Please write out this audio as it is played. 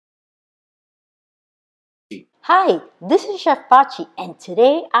Hi, this is Chef Pachi, and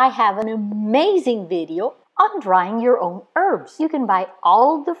today I have an amazing video on drying your own herbs. You can buy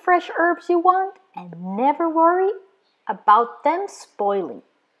all the fresh herbs you want and never worry about them spoiling.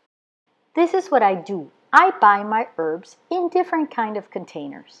 This is what I do. I buy my herbs in different kind of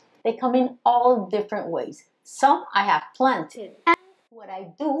containers. They come in all different ways. Some I have planted. And what I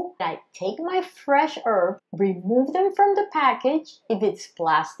do, I take my fresh herb, remove them from the package if it's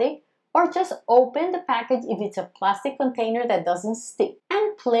plastic, or just open the package if it's a plastic container that doesn't stick,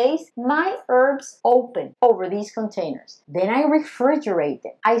 and place my herbs open over these containers. Then I refrigerate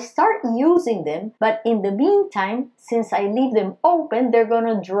them. I start using them, but in the meantime, since I leave them open, they're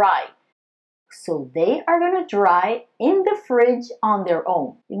gonna dry. So they are going to dry in the fridge on their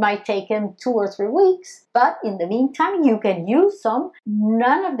own. It might take them 2 or 3 weeks, but in the meantime, you can use some.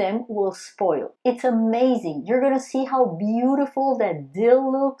 None of them will spoil. It's amazing. You're going to see how beautiful that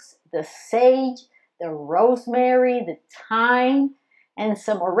dill looks, the sage, the rosemary, the thyme, and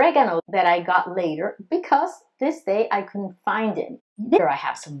some oregano that I got later because this day I couldn't find it. Here I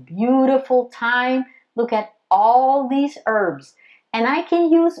have some beautiful thyme. Look at all these herbs. And I can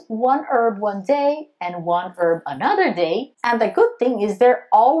use one herb one day and one herb another day. And the good thing is they're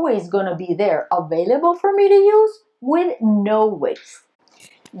always going to be there, available for me to use with no waste.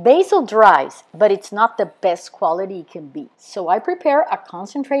 Basil dries, but it's not the best quality it can be. So I prepare a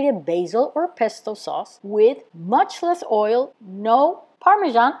concentrated basil or pesto sauce with much less oil, no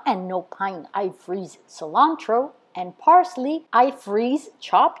Parmesan, and no pine. I freeze it. Cilantro and parsley, I freeze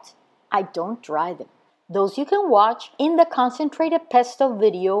chopped. I don't dry them. Those you can watch in the concentrated pesto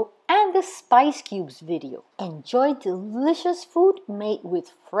video and the spice cubes video. Enjoy delicious food made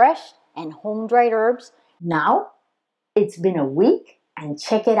with fresh and home-dried herbs. Now, it's been a week and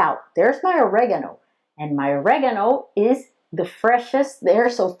check it out. There's my oregano. And my oregano is the freshest there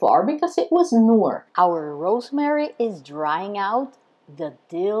so far because it was newer. Our rosemary is drying out. The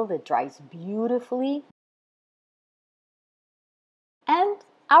dill that dries beautifully. And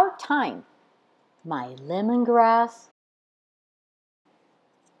our thyme. My lemongrass.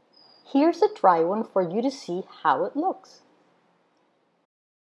 Here's a dry one for you to see how it looks.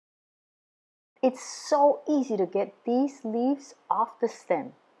 It's so easy to get these leaves off the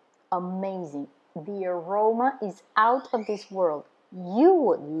stem. Amazing. The aroma is out of this world. You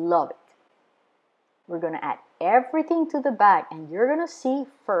would love it. We're going to add everything to the bag and you're going to see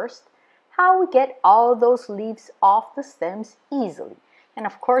first how we get all those leaves off the stems easily. And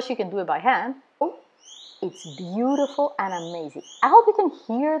of course you can do it by hand. It's beautiful and amazing. I hope you can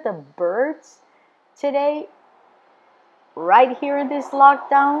hear the birds today, right here in this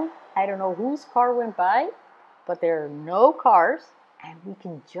lockdown. I don't know whose car went by, but there are no cars, and we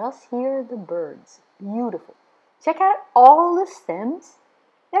can just hear the birds. Beautiful. Check out all the stems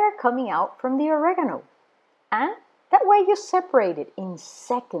that are coming out from the oregano. And that way you separate it in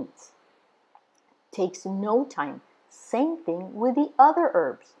seconds. Takes no time. Same thing with the other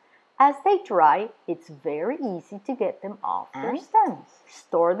herbs. As they dry, it's very easy to get them off their stems.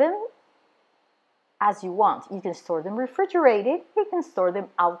 Store them as you want. You can store them refrigerated. You can store them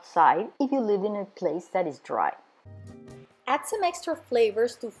outside if you live in a place that is dry. Add some extra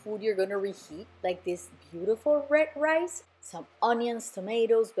flavors to food you're going to reheat, like this beautiful red rice, some onions,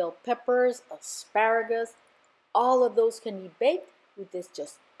 tomatoes, bell peppers, asparagus. All of those can be baked with this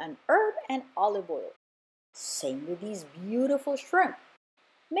just an herb and olive oil. Same with these beautiful shrimp.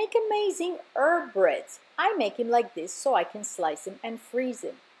 Make amazing herb breads. I make them like this so I can slice them and freeze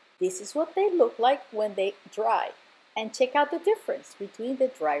them. This is what they look like when they dry. And check out the difference between the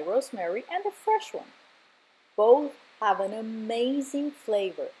dry rosemary and the fresh one. Both have an amazing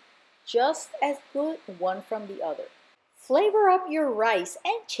flavor, just as good one from the other. Flavor up your rice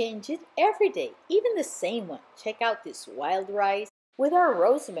and change it every day, even the same one. Check out this wild rice with our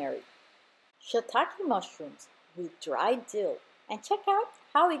rosemary. Shiitake mushrooms with dried dill. And check out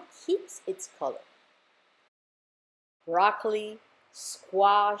how it keeps its color. Broccoli,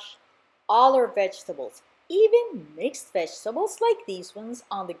 squash, all our vegetables, even mixed vegetables like these ones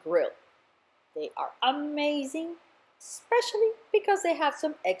on the grill. They are amazing, especially because they have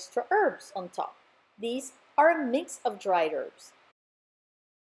some extra herbs on top. These are a mix of dried herbs.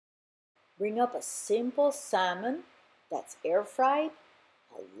 Bring up a simple salmon that's air fried,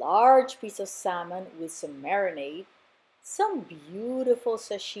 a large piece of salmon with some marinade, some beautiful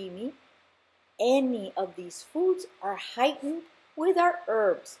sashimi. Any of these foods are heightened with our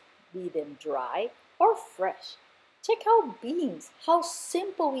herbs, be them dry or fresh. Check out beans, how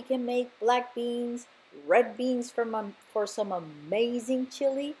simple we can make black beans, red beans for some amazing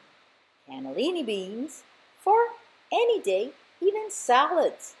chili, cannellini beans for any day, even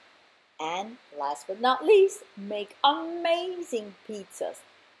salads. And last but not least, make amazing pizzas.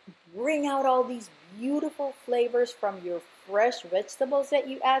 Bring out all these beautiful flavors from your fresh vegetables that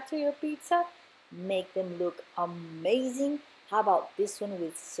you add to your pizza. Make them look amazing. How about this one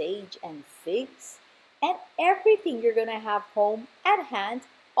with sage and figs? And everything you're gonna have home at hand.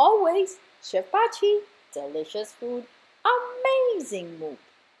 Always Chef Pachi. Delicious food, amazing mood.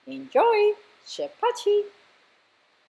 Enjoy, Chef Pachi.